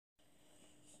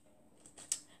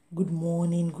Good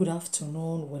morning, good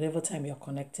afternoon, whatever time you're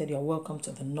connected, you're welcome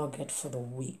to the Nugget for the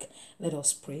week. Let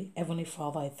us pray. Heavenly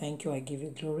Father, I thank you, I give you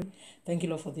glory. Thank you,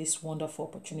 Lord, for this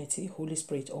wonderful opportunity. Holy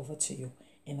Spirit, over to you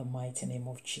in the mighty name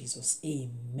of Jesus.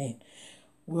 Amen.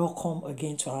 Welcome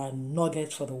again to our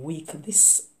Nugget for the week.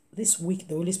 This week,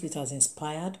 the Holy Spirit has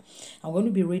inspired. I'm going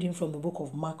to be reading from the book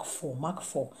of Mark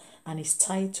 4, and it's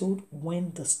titled,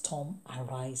 When the Storm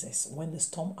Arises. When the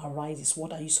storm arises,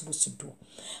 what are you supposed to do?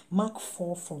 Mark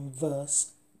 4 from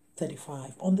verse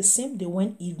 35. On the same day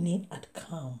when evening had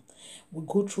come, we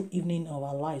go through evening of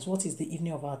our lives. What is the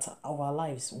evening of our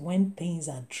lives? When things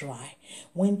are dry,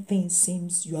 when things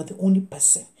seems you are the only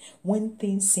person, when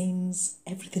things seems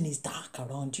everything is dark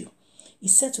around you. He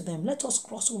said to them, let us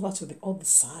cross over to the other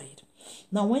side.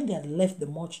 Now when they had left the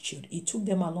multitude, he took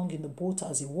them along in the boat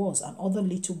as he was, and other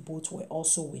little boats were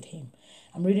also with him.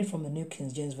 I'm reading from the New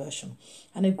King James Version.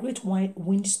 And a great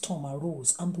windstorm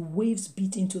arose, and the waves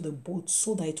beat into the boat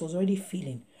so that it was already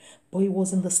filling. But he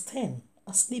was in the stern,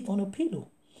 asleep on a pillow.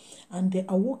 And they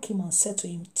awoke him and said to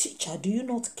him, Teacher, do you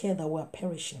not care that we are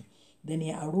perishing? Then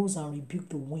he arose and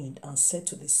rebuked the wind and said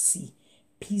to the sea,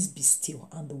 Peace be still.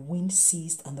 And the wind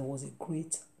ceased, and there was a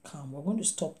great calm. We're going to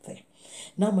stop there.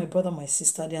 Now, my brother, my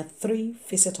sister, there are three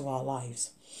facets of our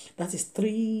lives. That is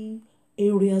three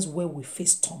areas where we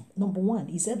face storm. Number one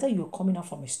is either you're coming out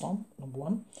from a storm, number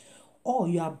one, or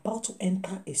you're about to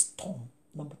enter a storm,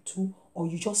 number two, or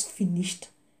you just finished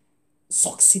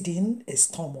succeeding a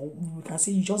storm, or we can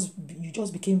say you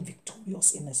just became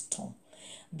victorious in a storm.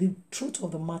 The truth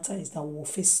of the matter is that we will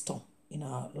face storm in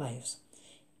our lives.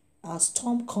 Our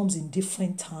storm comes in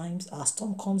different times. Our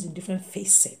storm comes in different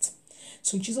facets.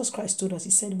 So Jesus Christ told us,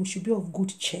 he said we should be of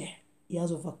good cheer. He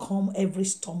has overcome every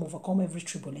storm, overcome every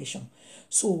tribulation.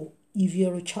 So if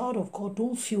you're a child of God,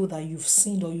 don't feel that you've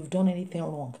sinned or you've done anything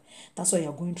wrong. That's why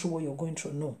you're going through what you're going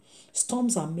through. No.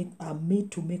 Storms are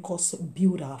made to make us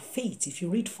build our faith. If you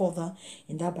read further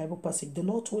in that Bible passage, the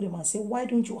Lord told him and said, why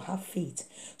don't you have faith?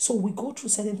 So we go through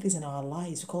certain things in our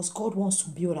lives because God wants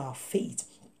to build our faith.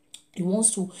 He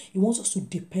wants us to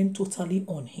depend totally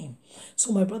on him.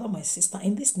 So my brother, my sister,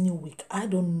 in this new week, I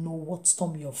don't know what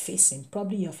storm you're facing.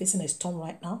 Probably you're facing a storm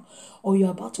right now, or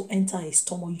you're about to enter a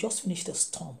storm, or you just finished a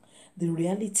storm. The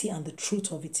reality and the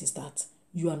truth of it is that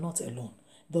you are not alone.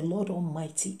 The Lord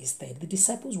Almighty is there. The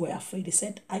disciples were afraid. They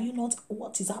said, are you not?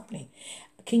 What is happening?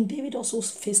 King David also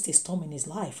faced a storm in his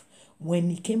life. When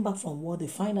he came back from war, they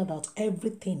find out that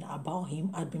everything about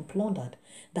him had been plundered.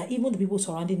 That even the people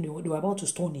surrounding him, they were about to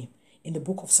stone him in the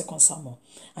book of 2 Samuel.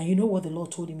 And you know what the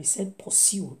Lord told him? He said,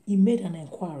 pursue. He made an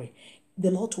inquiry. The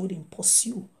Lord told him,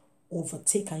 pursue,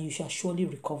 overtake, and you shall surely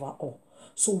recover all.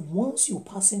 So once you're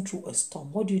passing through a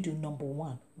storm, what do you do? Number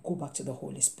one, go back to the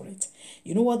Holy Spirit.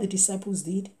 You know what the disciples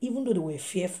did? Even though they were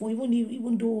fearful,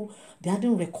 even though they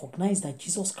hadn't recognized that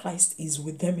Jesus Christ is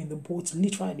with them in the boat,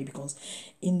 literally, because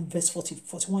in verse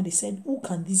 41, they said, who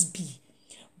can this be?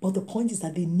 But the point is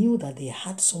that they knew that they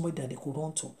had somewhere that they could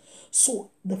run to. So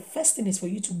the first thing is for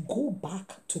you to go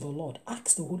back to the Lord.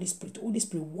 Ask the Holy Spirit, Holy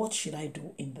Spirit, what should I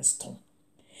do in the storm?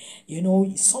 You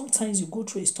know, sometimes you go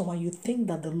through a storm and you think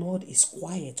that the Lord is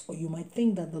quiet, or you might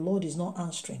think that the Lord is not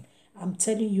answering. I'm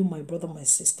telling you, my brother, my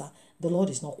sister, the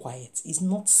Lord is not quiet. He's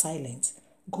not silent.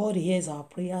 God hears our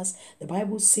prayers. The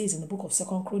Bible says in the book of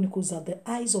 2 Chronicles that the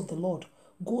eyes of the Lord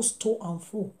goes to and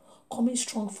fro, coming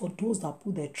strong for those that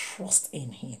put their trust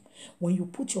in him. When you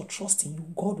put your trust in you,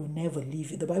 God will never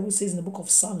leave you. The Bible says in the book of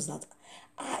Psalms that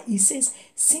he says,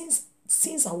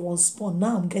 since I was born,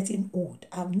 now I'm getting old,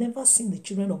 I've never seen the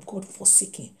children of God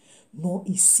forsaken, nor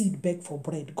his seed beg for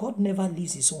bread. God never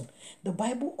leaves his own. The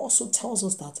Bible also tells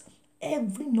us that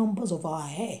every numbers of our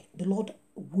hair, the Lord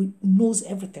knows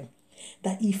everything.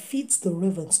 That he feeds the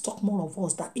ravens, talk more of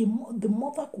us, that the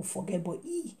mother could forget, but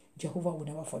Jehovah will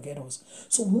never forget us.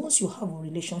 So once you have a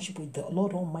relationship with the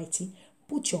Lord Almighty,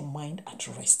 put your mind at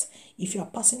rest. If you are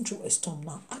passing through a storm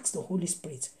now, ask the Holy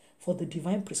Spirit for the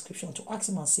divine prescription, to ask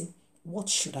him and say, what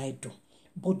should I do?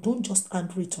 But don't just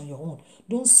handle it on your own.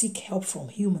 Don't seek help from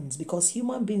humans, because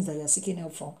human beings that you're seeking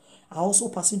help from are also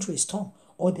passing through a storm,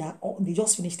 or they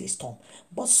just finished a storm.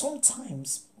 But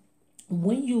sometimes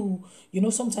when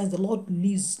sometimes the Lord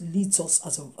leads us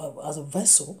as a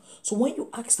vessel. So when you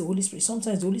ask the Holy Spirit,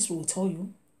 sometimes the Holy Spirit will tell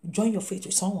you, join your faith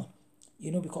with someone.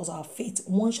 Because our faith,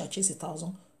 one shall chase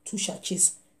 1,000, two shall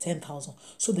chase 10,000.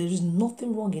 So there is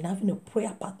nothing wrong in having a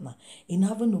prayer partner, in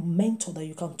having a mentor that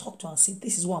you can talk to and say,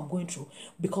 this is what I'm going through,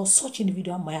 because such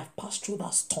individual might have passed through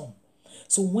that storm.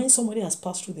 So when somebody has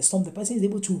passed through the storm, the person is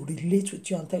able to relate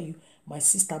with you and tell you, My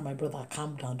sister, my brother,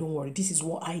 calm down. Don't worry. This is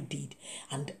what I did.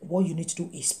 And what you need to do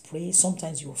is pray.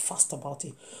 Sometimes you'll fast about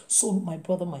it. So, my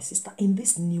brother, my sister, in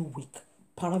this new week,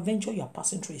 peradventure you are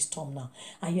passing through a storm now,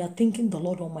 and you are thinking the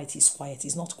Lord Almighty is quiet.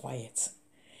 He's not quiet.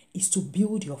 Is to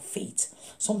build your faith.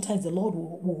 Sometimes the Lord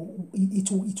will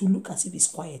look as if He's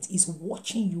quiet. He's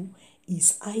watching you.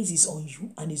 His eyes is on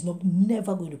you, and He's not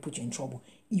never going to put you in trouble.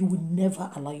 He will never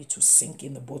allow you to sink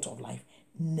in the boat of life.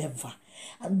 Never.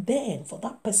 And then for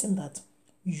that person that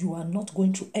you are not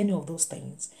going through any of those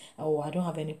things, oh, I don't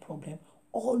have any problem.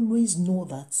 Always know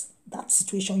that that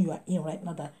situation you are in right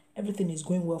now, that everything is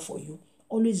going well for you.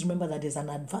 Always remember that there's an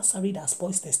adversary that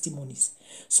spoils testimonies.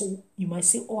 So you might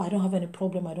say, oh, I don't have any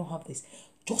problem, I don't have this.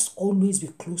 Just always be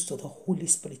close to the Holy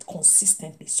Spirit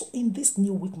consistently. So in this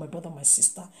new week, my brother, my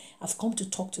sister, I've come to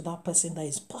talk to that person that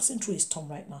is passing through a storm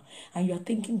right now. And you are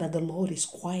thinking that the Lord is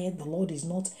quiet, the Lord is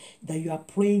not, that you are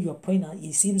praying, and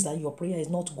it seems that your prayer is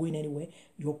not going anywhere.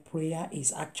 Your prayer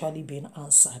is actually being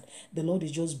answered. The Lord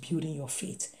is just building your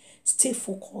faith. Stay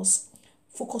focused.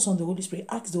 Focus on the Holy Spirit.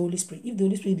 Ask the Holy Spirit. If the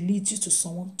Holy Spirit leads you to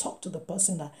someone, talk to the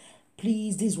person that,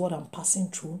 please, this is what I'm passing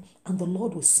through. And the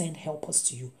Lord will send helpers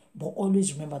to you. But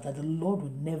always remember that the Lord will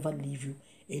never leave you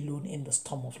alone in the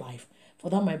storm of life. For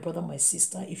that, my brother, my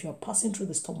sister, if you're passing through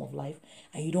the storm of life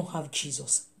and you don't have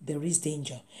Jesus, there is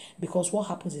danger. Because what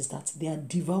happens is that there are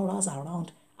devourers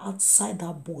around outside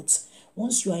that boat.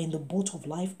 Once you are in the boat of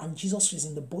life and Jesus is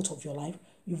in the boat of your life,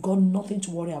 you've got nothing to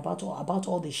worry about, or about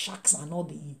all the sharks and all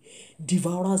the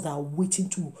devourers that are waiting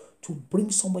to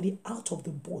bring somebody out of the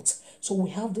boat. So we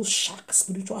have those sharks,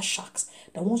 spiritual sharks,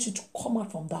 that want you to come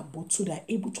out from that boat so they're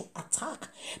able to attack.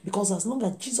 Because as long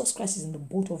as Jesus Christ is in the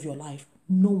boat of your life,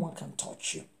 no one can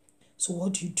touch you. So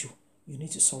what do? You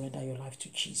need to surrender your life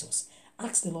to Jesus.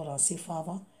 Ask the Lord and say,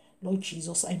 Father, Lord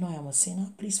Jesus, I know I am a sinner.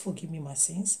 Please forgive me my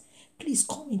sins. Please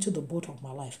come into the boat of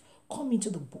my life. Come into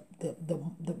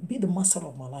be the master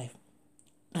of my life.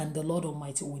 And the Lord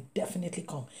Almighty will definitely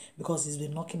come, because He's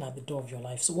been knocking at the door of your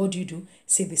life. So what do?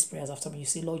 Say these prayers after me. You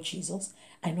say, Lord Jesus,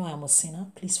 I know I am a sinner.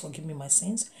 Please forgive me my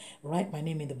sins. Write my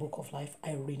name in the book of life.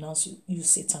 I renounce you,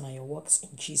 Satan, and your works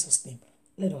in Jesus' name.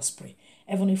 Let us pray.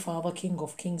 Heavenly Father, King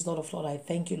of Kings, Lord of Lords, I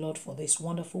thank you, Lord, for this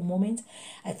wonderful moment.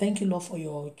 I thank you, Lord, for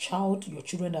your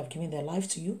children that have given their life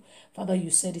to you. Father, you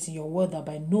said it in your word that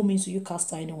by no means will you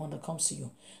cast out anyone that comes to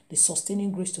you. The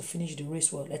sustaining grace to finish the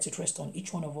race well, let it rest on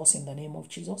each one of us in the name of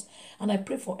Jesus. And I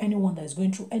pray for anyone that is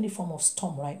going through any form of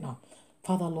storm right now.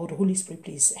 Father, Lord, Holy Spirit,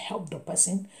 please help the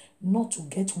person not to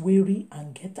get weary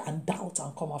and doubt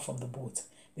and come out from the boat.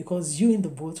 Because you in the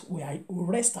boat, we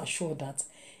rest assured that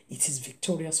it is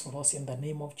victorious for us in the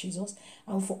name of Jesus.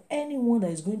 And for anyone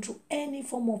that is going through any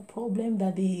form of problem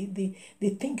that they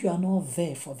think you are not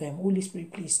there for them, Holy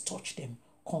Spirit, please touch them,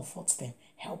 comfort them,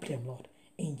 help them, Lord.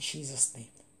 In Jesus' name,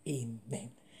 amen.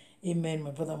 Amen,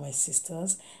 my brother, my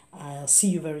sisters. I'll see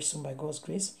you very soon by God's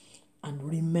grace. And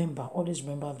remember, always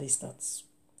remember this, that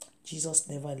Jesus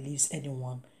never leaves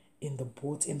anyone in the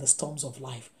boat, in the storms of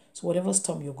life. So whatever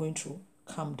storm you're going through,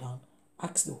 calm down.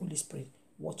 Ask the Holy Spirit,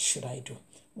 what should I do?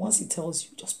 Once He tells you,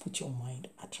 just put your mind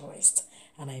at rest.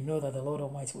 And I know that the Lord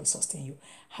Almighty will sustain you.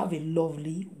 Have a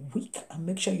lovely week. And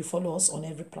make sure you follow us on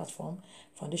every platform.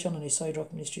 Foundation on a Solid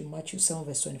Rock Ministry, Matthew 7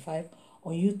 verse 25.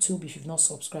 On YouTube, if you've not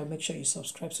subscribed, make sure you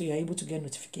subscribe so you're able to get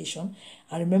notification.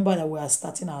 And remember that we are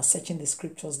starting our Searching the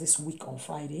Scriptures this week on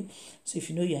Friday. So if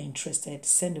you know you're interested,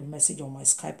 send a message on my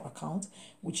Skype account,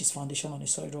 which is Foundation on a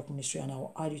Solid Rock Ministry, and I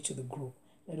will add you to the group.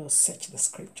 Let us search the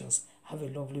Scriptures. Have a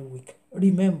lovely week.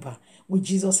 Remember, with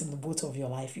Jesus in the boat of your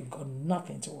life, you've got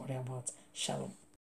nothing to worry about. Shalom.